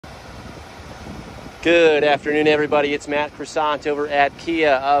Good afternoon, everybody. It's Matt Croissant over at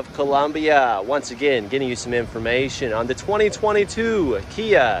Kia of Columbia. Once again, getting you some information on the 2022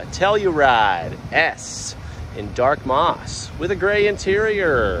 Kia Telluride S in dark moss with a gray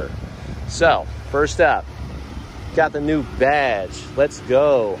interior. So, first up, got the new badge. Let's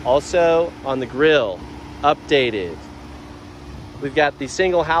go. Also, on the grille, updated. We've got the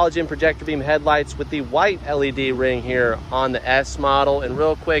single halogen projector beam headlights with the white LED ring here on the S model. And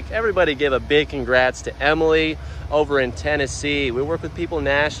real quick, everybody give a big congrats to Emily over in Tennessee. We work with people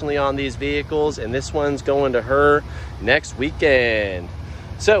nationally on these vehicles, and this one's going to her next weekend.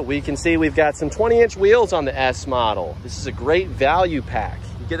 So we can see we've got some 20-inch wheels on the S model. This is a great value pack.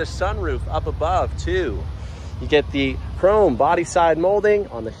 You get a sunroof up above too. You get the chrome body side molding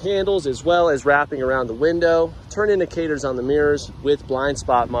on the handles as well as wrapping around the window. Turn indicators on the mirrors with blind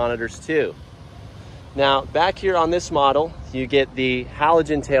spot monitors too. Now back here on this model, you get the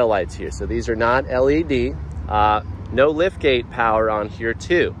halogen taillights here. So these are not LED. No liftgate power on here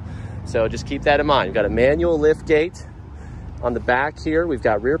too. So just keep that in mind. You've got a manual liftgate. On the back here, we've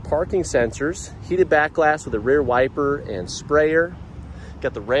got rear parking sensors, heated back glass with a rear wiper and sprayer.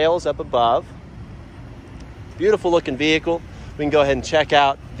 Got the rails up above. Beautiful looking vehicle. We can go ahead and check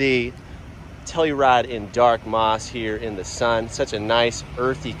out the Telluride in dark moss here in the sun. Such a nice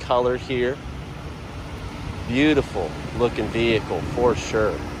earthy color here. Beautiful looking vehicle for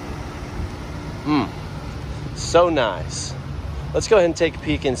sure. So nice. Let's go ahead and take a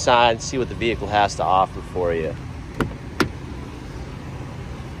peek inside and see what the vehicle has to offer for you.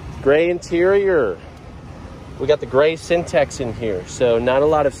 Gray interior. We got the gray Syntex in here, so not a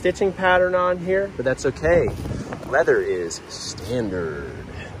lot of stitching pattern on here, but that's okay. Leather is standard.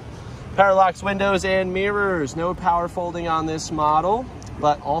 Power locks, windows, and mirrors. No power folding on this model,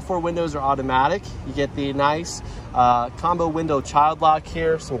 but all 4 windows are automatic. You get the nice combo window child lock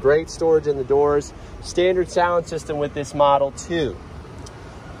here, some great storage in the doors. Standard sound system with this model too.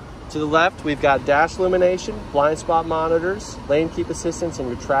 To the left, we've got dash illumination, blind spot monitors, lane keep assistance, and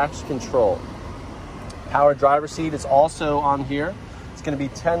your traction control. Power driver seat is also on here. It's going to be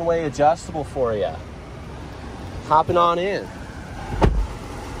 10-way adjustable for you. Hopping on in.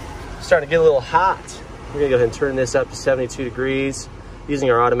 Starting to get a little hot. We're going to go ahead and turn this up to 72 degrees.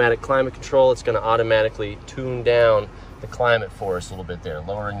 Using our automatic climate control, it's going to automatically tune down the climate for us a little bit there,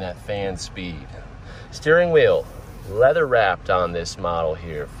 lowering that fan speed. Steering wheel, leather wrapped on this model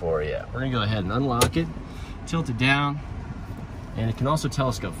here for you. We're going to go ahead and unlock it, tilt it down, and it can also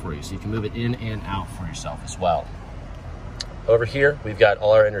telescope for you, so you can move it in and out for yourself as well. Over here, we've got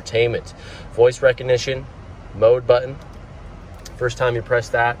all our entertainment. Voice recognition, mode button. First time you press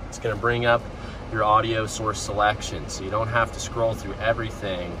that, it's gonna bring up your audio source selection, so you don't have to scroll through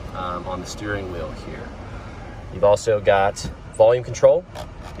everything on the steering wheel here. You've also got volume control.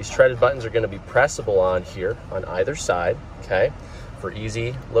 These treaded buttons are gonna be pressable on here on either side, okay? For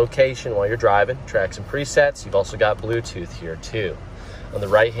easy location while you're driving, tracks and presets. You've also got Bluetooth here too. On the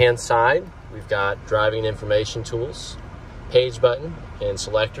right-hand side, we've got driving information tools, page button, and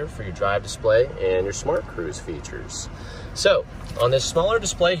selector for your drive display and your smart cruise features. So, on this smaller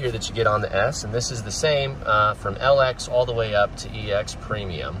display here that you get on the S, and this is the same from LX all the way up to EX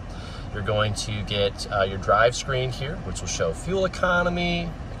Premium, you're going to get your drive screen here, which will show fuel economy,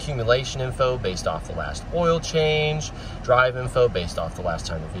 accumulation info based off the last oil change, drive info based off the last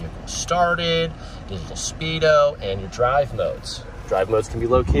time the vehicle started, digital speedo, and your drive modes. Drive modes can be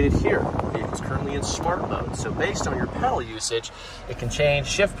located here. The vehicle's currently in smart mode, so based on your pedal usage, it can change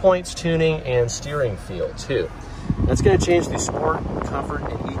shift points, tuning, and steering feel too. That's going to change the sport, comfort,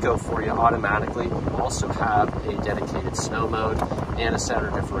 and eco for you automatically. You also have a dedicated snow mode and a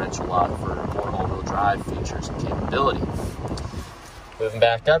center differential lock for more all-wheel drive features and capability. Moving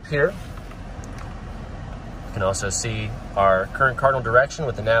back up here, you can also see our current cardinal direction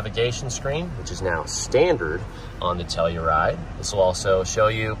with the navigation screen, which is now standard on the Telluride. This will also show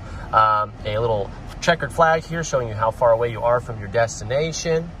you a little checkered flag here showing you how far away you are from your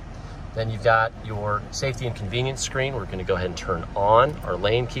destination. Then you've got your safety and convenience screen. We're going to go ahead and turn on our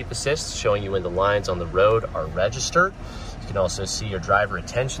lane keep assist, showing you when the lines on the road are registered. You can also see your driver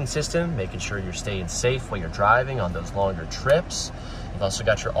attention system, making sure you're staying safe while you're driving on those longer trips. You've also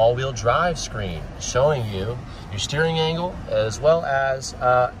got your all-wheel drive screen showing you your steering angle as well as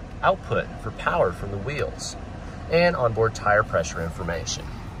output for power from the wheels and onboard tire pressure information.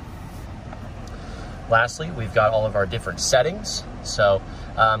 Lastly, we've got all of our different settings. So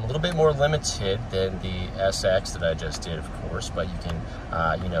a little bit more limited than the SX that I just did, of course, but you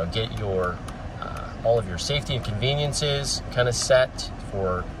can get your all of your safety and conveniences kind of set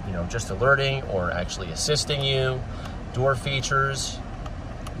for just alerting or actually assisting you, door features,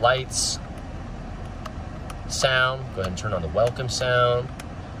 lights, sound. Go ahead and turn on the welcome sound.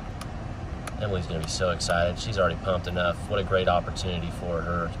 Emily's gonna be so excited. She's already pumped enough. What a great opportunity for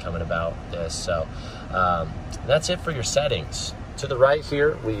her coming about this. So that's it for your settings. To the right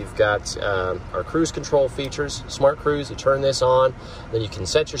here, we've got our cruise control features, Smart Cruise. You turn this on, then you can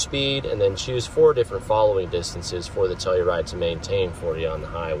set your speed and then choose 4 different following distances for the Telluride to maintain for you on the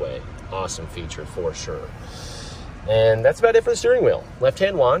highway. Awesome feature for sure. And that's about it for the steering wheel.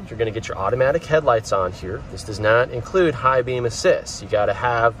 Left-hand wand, you're gonna get your automatic headlights on here. This does not include high beam assist. You gotta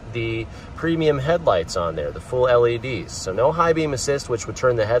have the premium headlights on there, the full LEDs. So no high beam assist, which would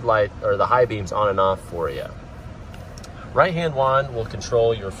turn the headlight or the high beams on and off for you. Right-hand wand will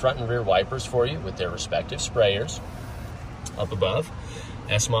control your front and rear wipers for you with their respective sprayers. Up above,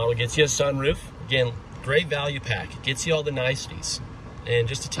 S model gets you a sunroof. Again, great value pack. It gets you all the niceties. And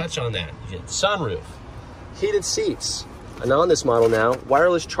just to touch on that, you get sunroof, heated seats, and on this model now,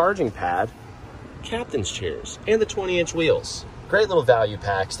 wireless charging pad, captain's chairs, and the 20-inch wheels. Great little value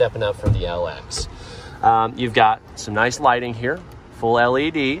pack stepping up from the LX. You've got some nice lighting here, full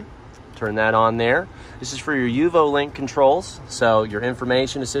LED. Turn that on there. This is for your UVO link controls. So your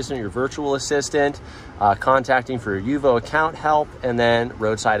information assistant, your virtual assistant, contacting for your UVO account help, and then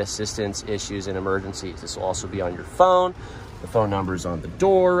roadside assistance issues and emergencies. This will also be on your phone. The phone number is on the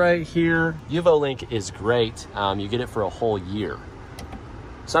door right here. UVO link is great. You get it for a whole year.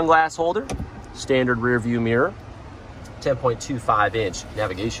 Sunglass holder, standard rear view mirror, 10.25-inch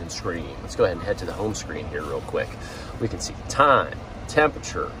navigation screen. Let's go ahead and head to the home screen here real quick. We can see time,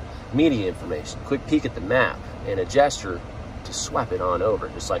 temperature, media information, quick peek at the map, and a gesture to swipe it on over,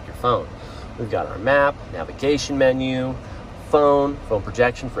 just like your phone. We've got our map, navigation menu, phone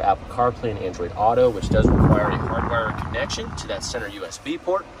projection for Apple CarPlay and Android Auto, which does require a hardwired connection to that center USB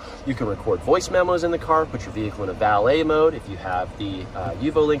port. You can record voice memos in the car, put your vehicle in a valet mode if you have the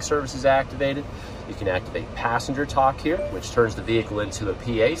UVO link services activated. You can activate passenger talk here, which turns the vehicle into a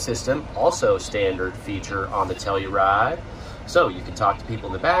PA system, also standard feature on the Telluride. So you can talk to people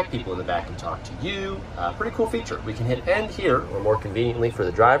in the back can talk to you. Pretty cool feature. We can hit end here, or more conveniently for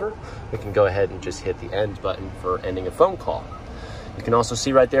the driver, we can go ahead and just hit the end button for ending a phone call. You can also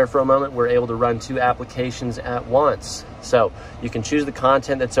see right there for a moment, we're able to run 2 applications at once. So you can choose the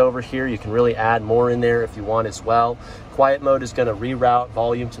content that's over here. You can really add more in there if you want as well. Quiet mode is gonna reroute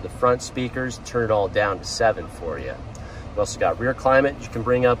volume to the front speakers, turn it all down to 7 for you. We've also got rear climate you can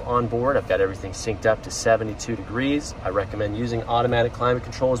bring up on board. I've got everything synced up to 72 degrees. I recommend using automatic climate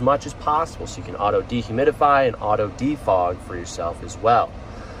control as much as possible so you can auto dehumidify and auto defog for yourself as well.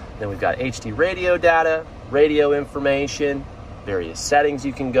 Then we've got HD radio data, radio information, various settings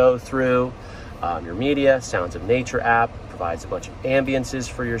you can go through. Your media, Sounds of Nature app provides a bunch of ambiances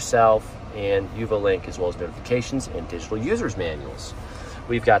for yourself, and UVO link as well as notifications and digital users manuals.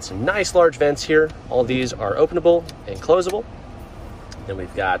 We've got some nice large vents here. All these are openable and closable. Then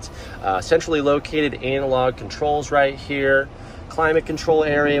we've got centrally located analog controls right here. Climate control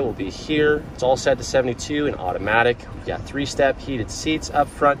area will be here. It's all set to 72 and automatic. We've got 3-step heated seats up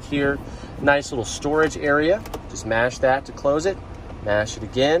front here. Nice little storage area. Just mash that to close it. Mash it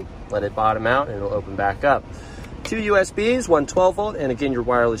again, let it bottom out, and it'll open back up. 2 USBs, one 12-volt, and again, your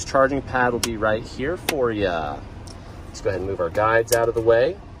wireless charging pad will be right here for you. Let's go ahead and move our guides out of the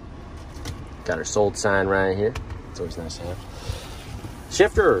way. Got our sold sign right here. It's always nice to have.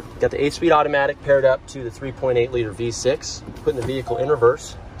 Shifter, got the 8-speed automatic paired up to the 3.8-liter V6. Putting the vehicle in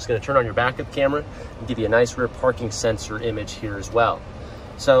reverse. It's going to turn on your backup camera and give you a nice rear parking sensor image here as well.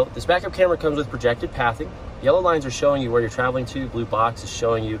 So this backup camera comes with projected pathing. Yellow lines are showing you where you're traveling to. Blue box is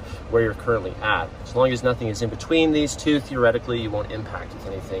showing you where you're currently at. As long as nothing is in between these two, theoretically, you won't impact with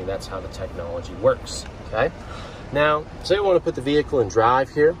anything. That's how the technology works, okay? Now, say we want to put the vehicle in drive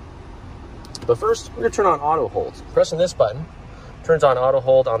here. But first, we're going to turn on auto hold. Pressing this button turns on auto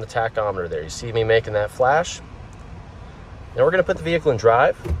hold on the tachometer there. You see me making that flash? Now we're going to put the vehicle in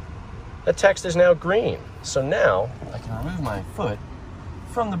drive. That text is now green. So now I can remove my foot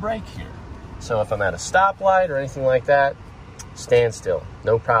from the brake here. So if I'm at a stoplight or anything like that, stand still,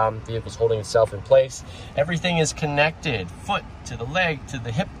 no problem. Vehicle's holding itself in place. Everything is connected, foot to the leg, to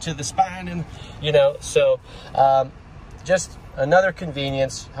the hip, to the spine, and so just another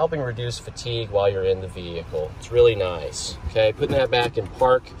convenience, helping reduce fatigue while you're in the vehicle. It's really nice. Okay, putting that back in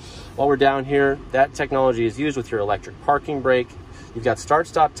park. While we're down here, that technology is used with your electric parking brake. You've got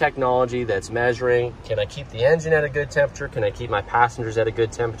start-stop technology that's measuring, can I keep the engine at a good temperature? Can I keep my passengers at a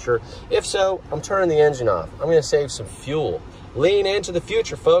good temperature? If so, I'm turning the engine off. I'm gonna save some fuel. Lean into the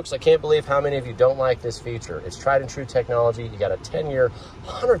future, folks. I can't believe how many of you don't like this feature. It's tried and true technology. You got a 10-year,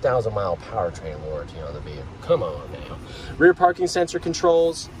 100,000-mile powertrain warranty on the vehicle. Come on now. Rear parking sensor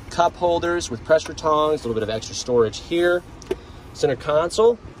controls, cup holders with pressure tongs, a little bit of extra storage here. Center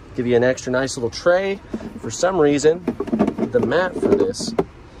console, give you an extra nice little tray. For some reason, the mat for this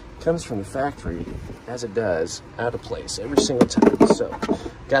comes from the factory, as it does, out of place every single time. So,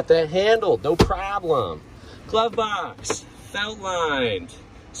 got that handled, no problem. Glove box, felt lined.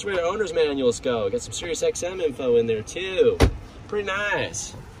 This is where your owner's manuals go. Got some Sirius XM info in there too. Pretty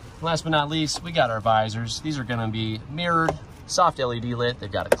nice. Last but not least, we got our visors. These are gonna be mirrored, soft LED lit.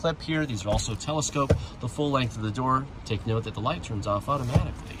 They've got a clip here. These are also telescope the full length of the door. Take note that the light turns off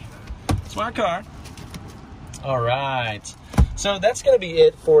automatically. Smart car. All right. So that's gonna be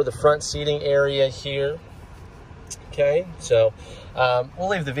it for the front seating area here. Okay, so we'll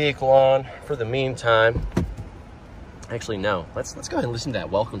leave the vehicle on for the meantime. Actually, no. Let's go ahead and listen to that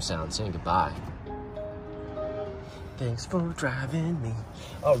welcome sound saying goodbye. Thanks for driving me.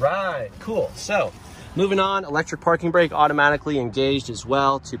 All right, cool. So, moving on, electric parking brake automatically engaged as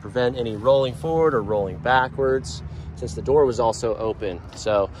well to prevent any rolling forward or rolling backwards, since the door was also open.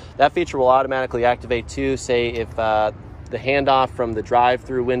 So that feature will automatically activate too. Say if the handoff from the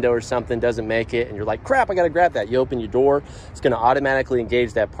drive-through window or something doesn't make it and you're like, crap, I gotta grab that. You open your door, it's gonna automatically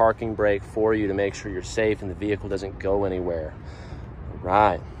engage that parking brake for you to make sure you're safe and the vehicle doesn't go anywhere. All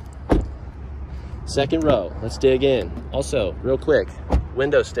right. Second row, let's dig in. Also, real quick,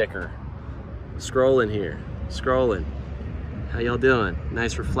 window sticker. Scrolling here, scrolling. How y'all doing?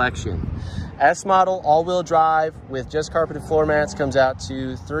 Nice reflection. S model all-wheel drive with just carpeted floor mats comes out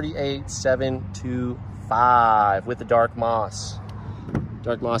to $38,725 with the dark moss.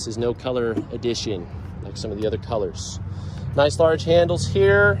 Dark moss is no color edition like some of the other colors. Nice large handles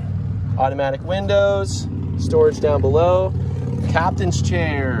here, automatic windows, storage down below, captain's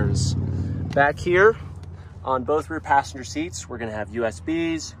chairs. Back here on both rear passenger seats, we're gonna have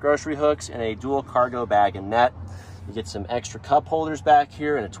USBs, grocery hooks, and a dual cargo bag and net. You get some extra cup holders back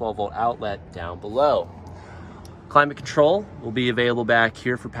here and a 12-volt outlet down below. Climate control will be available back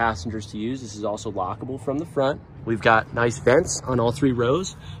here for passengers to use. This is also lockable from the front. We've got nice vents on all 3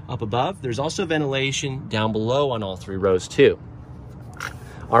 rows up above. There's also ventilation down below on all 3 rows too.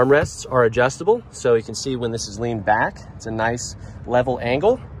 Armrests are adjustable, so you can see when this is leaned back, it's a nice level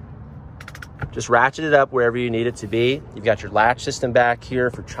angle. Just ratchet it up wherever you need it to be. You've got your latch system back here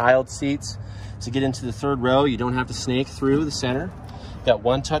for child seats. To get into the 3rd row, you don't have to snake through the center. You've got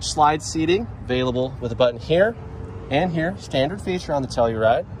one-touch slide seating available with a button here and here, standard feature on the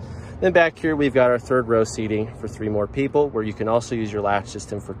Telluride. Then back here, we've got our 3rd row seating for 3 more people, where you can also use your latch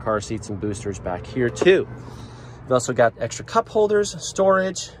system for car seats and boosters back here too. You've also got extra cup holders,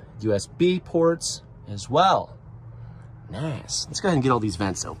 storage, USB ports as well. Nice. Let's go ahead and get all these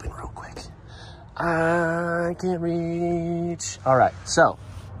vents open real quick. I can't reach. All right, so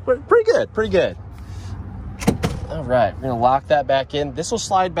pretty good, pretty good. All right, we're gonna lock that back in. This will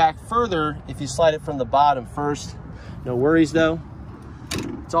slide back further if you slide it from the bottom first. No worries though.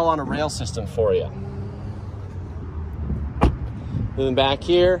 It's all on a rail system for you. Moving back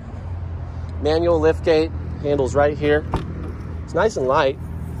here, manual lift gate, handles right here. It's nice and light.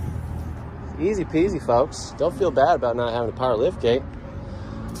 Easy peasy, folks. Don't feel bad about not having a power lift gate.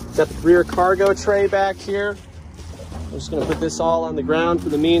 Got the rear cargo tray back here. I'm just gonna put this all on the ground for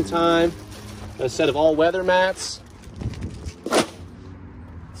the meantime. Got a set of all-weather mats.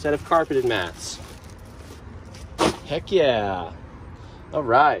 Set of carpeted mats. Heck yeah. All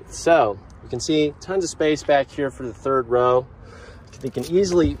right, so you can see tons of space back here for the 3rd row. You can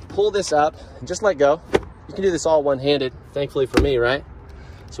easily pull this up and just let go. You can do this all one-handed, thankfully for me, right?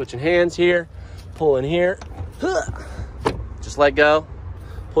 Switching hands here, pull in here. Just let go.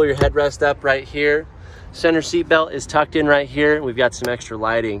 Pull your headrest up right here. Center seat belt is tucked in right here. We've got some extra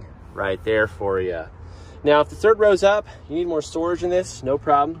lighting right there for you. Now, if the 3rd row's up, you need more storage in this, no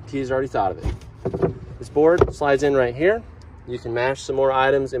problem. Keys already thought of it. This board slides in right here. You can mash some more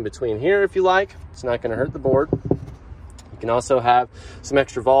items in between here if you like. It's not gonna hurt the board. You can also have some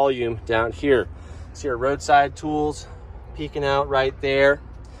extra volume down here. See our roadside tools peeking out right there.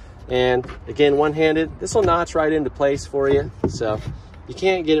 And again, one-handed, this will notch right into place for you. So you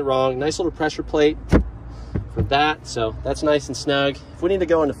can't get it wrong. Nice little pressure plate for that. So that's nice and snug. If we need to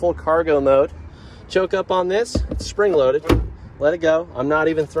go into full cargo mode, choke up on this, it's spring loaded. Let it go. I'm not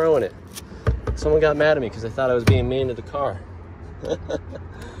even throwing it. Someone got mad at me because they thought I was being mean to the car.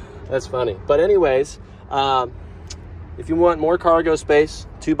 That's funny. But anyways, if you want more cargo space,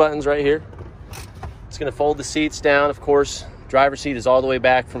 2 buttons right here. It's gonna fold the seats down. Of course, driver's seat is all the way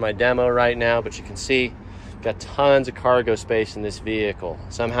back for my demo right now, but you can see Got tons of cargo space in this vehicle.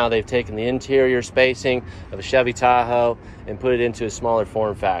 Somehow they've taken the interior spacing of a Chevy Tahoe and put it into a smaller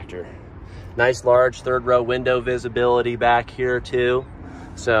form factor. Nice large third row window visibility back here too.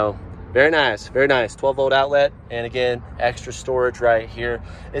 So very nice, very nice. 12-volt outlet, and again, extra storage right here.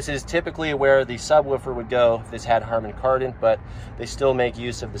 This is typically where the subwoofer would go if this had Harman Kardon, but they still make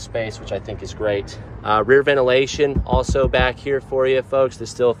use of the space, which I think is great. Rear ventilation also back here for you folks. This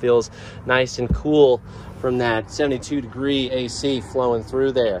still feels nice and cool from that 72-degree AC flowing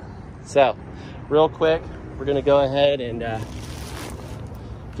through there. So real quick, we're gonna go ahead and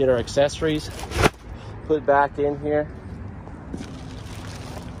get our accessories put back in here.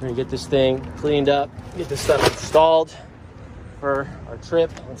 We're gonna get this thing cleaned up, get this stuff installed for our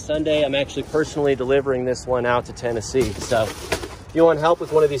trip on Sunday. I'm actually personally delivering this one out to Tennessee. So if you want help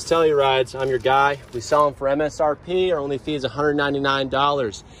with one of these Tellurides, I'm your guy. We sell them for MSRP. Our only fee is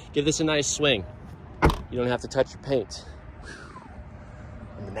 $199. Give this a nice swing. You don't have to touch your paint.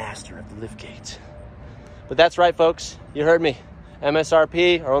 I'm the master of the liftgate. But that's right, folks. You heard me.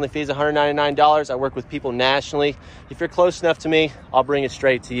 MSRP, our only fee is $199. I work with people nationally. If you're close enough to me, I'll bring it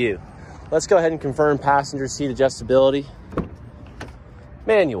straight to you. Let's go ahead and confirm passenger seat adjustability.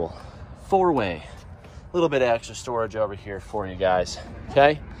 Manual, 4-way. A little bit of extra storage over here for you guys,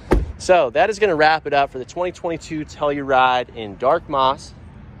 okay? So that is gonna wrap it up for the 2022 Telluride in dark moss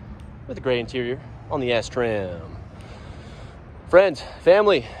with a gray interior on the S trim. Friends,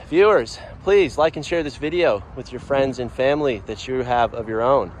 family, viewers, please like and share this video with your friends and family that you have of your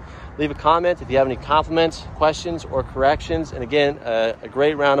own. Leave a comment if you have any compliments, questions, or corrections. And again, a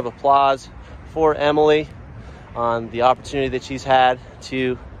great round of applause for Emily on the opportunity that she's had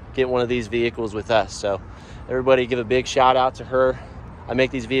to get one of these vehicles with us. So everybody give a big shout out to her. I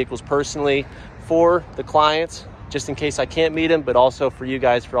make these vehicles personally for the clients, just in case I can't meet them, but also for you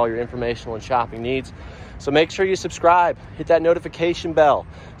guys for all your informational and shopping needs. So make sure you subscribe, hit that notification bell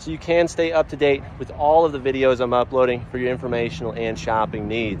so you can stay up to date with all of the videos I'm uploading for your informational and shopping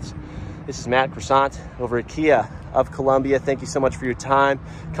needs. This is Matt Croissant over at Kia of Columbia. Thank you so much for your time.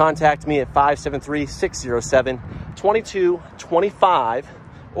 Contact me at 573-607-2225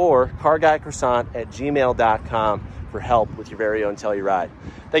 or carguycroissant@gmail.com for help with your very own Telluride.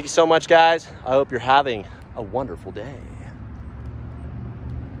 Thank you so much, guys. I hope you're having a wonderful day.